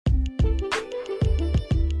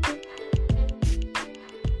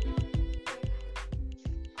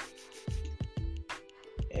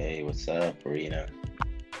what's up, Rina?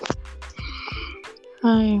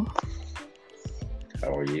 Hi,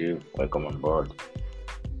 How are you? Welcome on board.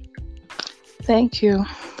 thank you.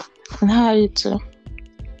 And how are you too?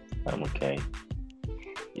 I'm okay.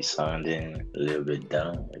 You sounding a little bit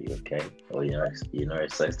down. Are you okay? Oh, you're not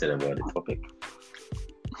excited about the topic.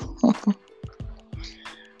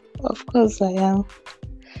 Of course I am.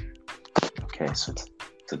 Okay, so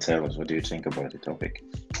tell us, what do you think about the topic?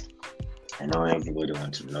 I know everybody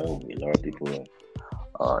wants to know. A lot of people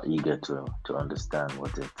are eager to understand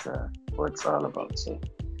what it's all about. So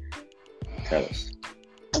tell us,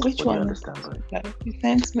 Which what do you one is understand about it? like you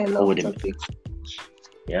sent me a Oh, lot of wait a minute. topics.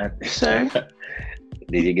 Yeah. Sorry?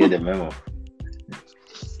 Did you get the memo?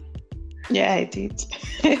 Yeah, I did.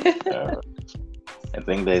 Uh, I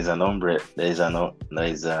think there's an umbre.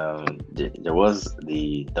 There was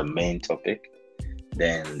the main topic.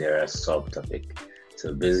 Then there are subtopic.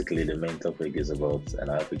 So basically, the main topic is about an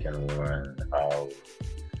African woman, how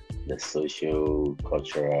the social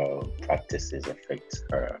cultural practices affect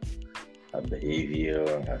her behavior,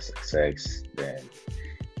 her sex. Then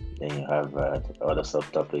you have other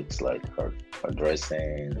subtopics like her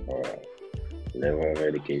dressing, her level of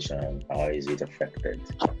education, how is it affected.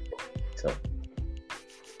 So,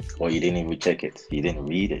 you didn't even check it. You didn't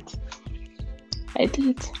read it I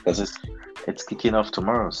did. because it's kicking off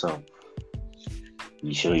tomorrow. So,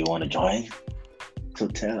 you sure you want to join? So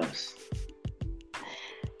tell us.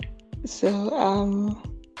 So,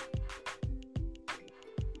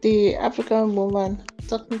 the African woman,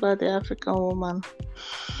 talking about the African woman,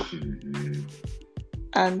 Mhm.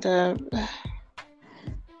 and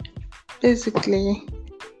basically,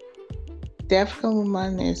 the African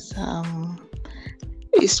woman is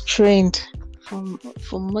trained from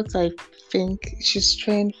what I think. She's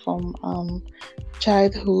trained from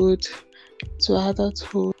childhood to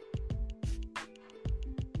adulthood.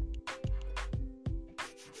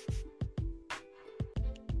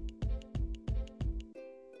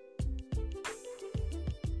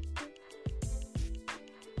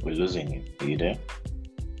 We're losing you. Are you there?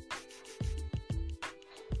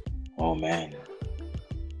 Oh man,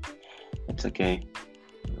 it's okay.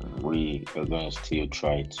 We are going to still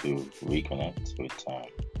try to reconnect with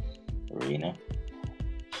Rina.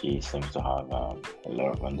 She seems to have a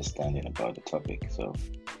lot of understanding about the topic, so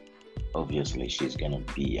obviously she's going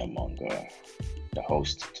to be among the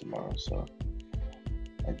hosts tomorrow. So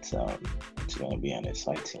it's going to be an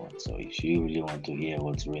exciting one. So if you really want to hear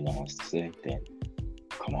what Rina has to say, then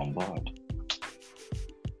come on board,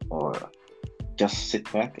 or just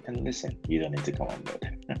sit back and listen. You don't need to come on board.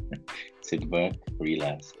 Sit back,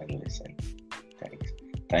 relax, and listen.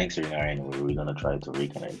 Thanks, Rina. Anyway, we're gonna try to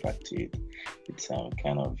reconnect back to it. It's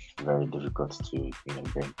kind of very difficult to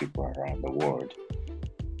bring people around the world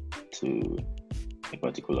to a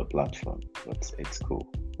particular platform, but it's cool.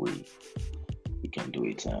 We can do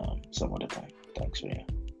it some other time. Thanks, Rina.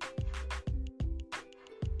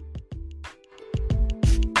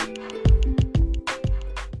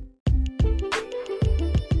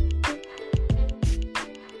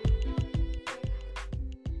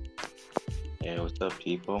 Hey, what's up,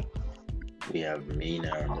 people? We have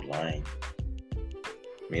Mina on the line.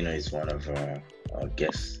 Mina is one of our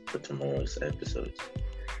guests for tomorrow's episode,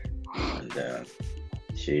 and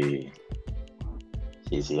she's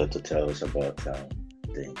here to tell us about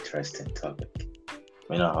the interesting topic.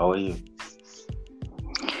 Mina, how are you?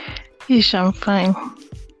 Ish, I'm fine.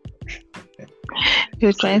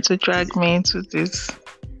 You're trying to drag me into this.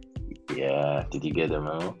 Yeah, did you get the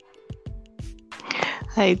memo?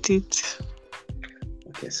 I did.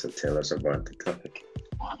 Okay, so tell us about the topic.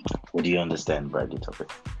 What do you understand by the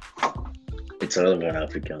topic? It's all about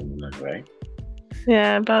African women, right?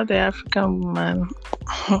 Yeah, about the African woman,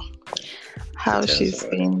 how Tell us she's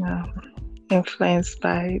about it. been influenced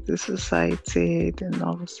by the society, the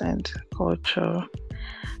norms and culture,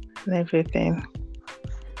 and everything.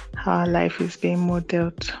 How her life is being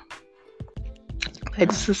modeled by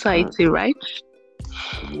the society, right?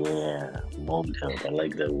 Yeah, modeled. I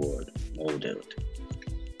like that word, modeled.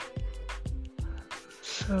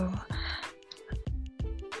 So,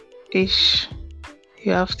 Ish,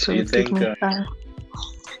 you have Do to you give think? me time.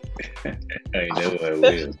 I know I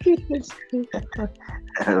will.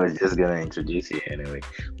 I was just gonna introduce you anyway,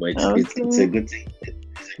 but it's a Okay. good thing.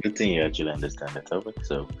 It's a good thing you actually understand the topic.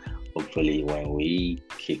 So hopefully, when we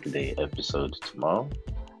kick the episode tomorrow,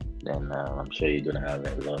 then I'm sure you're gonna have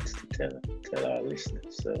a lot to tell our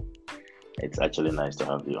listeners. So it's actually nice to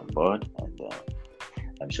have you on board, and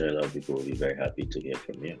I'm sure a lot of people will be very happy to hear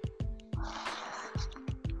from you.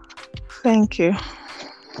 Thank you.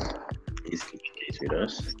 Please keep engaged with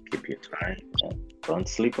us. Keep your time and don't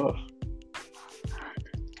sleep off.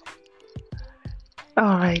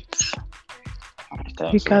 All right. You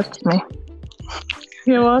Thanks a got lot. me.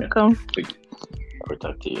 You're welcome. We'll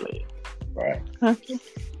talk to you later. Bye. Okay.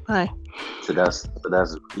 Bye. So that's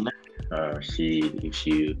Rina.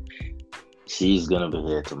 She's gonna be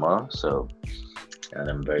here tomorrow. So, and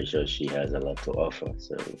I'm very sure she has a lot to offer.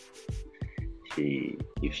 So,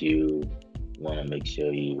 if you want to make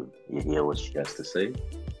sure you hear what she has to say,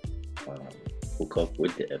 um, hook up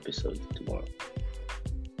with the episode tomorrow,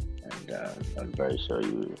 and I'm very sure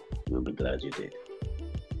you'll be glad you did.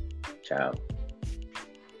 Ciao.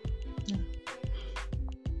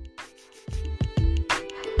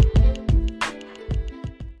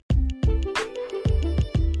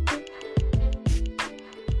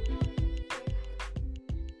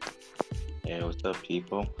 Hey, what's up,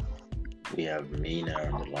 people? We have Mina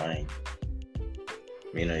on the line.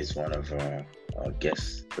 Mina is one of our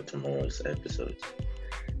guests for tomorrow's episodes,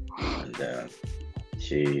 and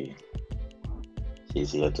she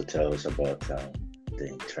she's here to tell us about the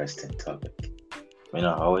interesting topic.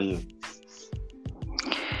 Mina, how are you?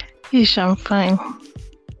 Ish, I'm fine.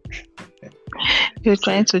 You're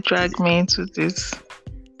trying to drag me into this.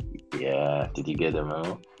 Yeah, did you get the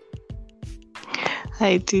memo?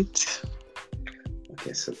 I did.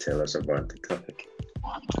 Okay, so tell us about the topic.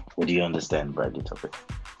 What do you understand by the topic?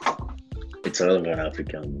 It's all about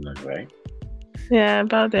African women, right? Yeah,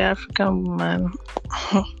 about the African woman.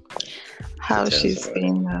 So How tell us she's about it.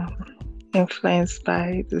 been influenced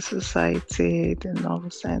by the society, the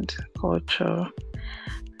norms and culture,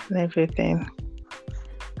 and everything.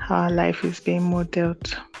 How our life is being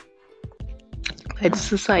modeled by the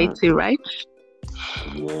society, right?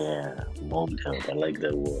 Yeah, modeled. I like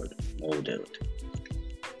that word, modeled.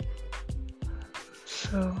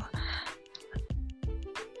 So,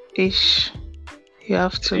 Ish, you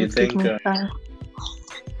have Do to you give think? me time.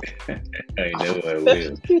 I know I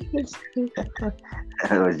will.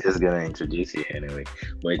 I was just gonna introduce you anyway,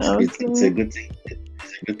 but it's a Okay. good thing.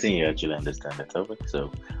 It's a good thing you actually understand the topic.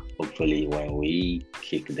 So hopefully, when we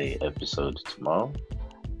kick the episode tomorrow,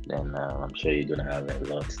 then I'm sure you're gonna have a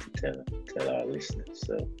lot to tell our listeners.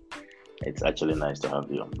 So it's actually nice to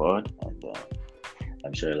have you on board, and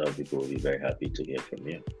I'm sure a lot of people will be very happy to hear from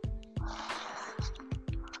you.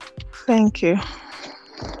 Thank you.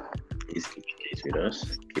 Please communicate with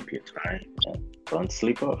us. Keep your time and don't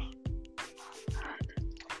sleep off.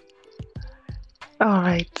 All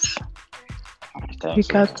right. You Thanks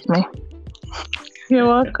a lot. got me. You're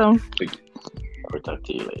welcome. We'll talk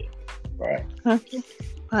to you later. Bye. Okay.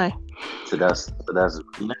 Bye. So that's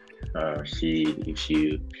Rina.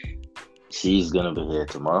 She's gonna be here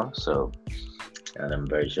tomorrow. So, and I'm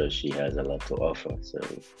very sure she has a lot to offer. So,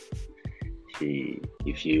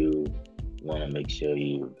 if you want to make sure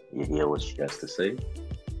you hear what she has to say,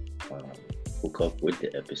 um, hook up with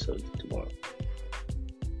the episode tomorrow,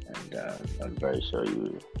 and I'm very sure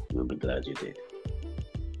you'll be glad you did.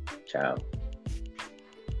 Ciao.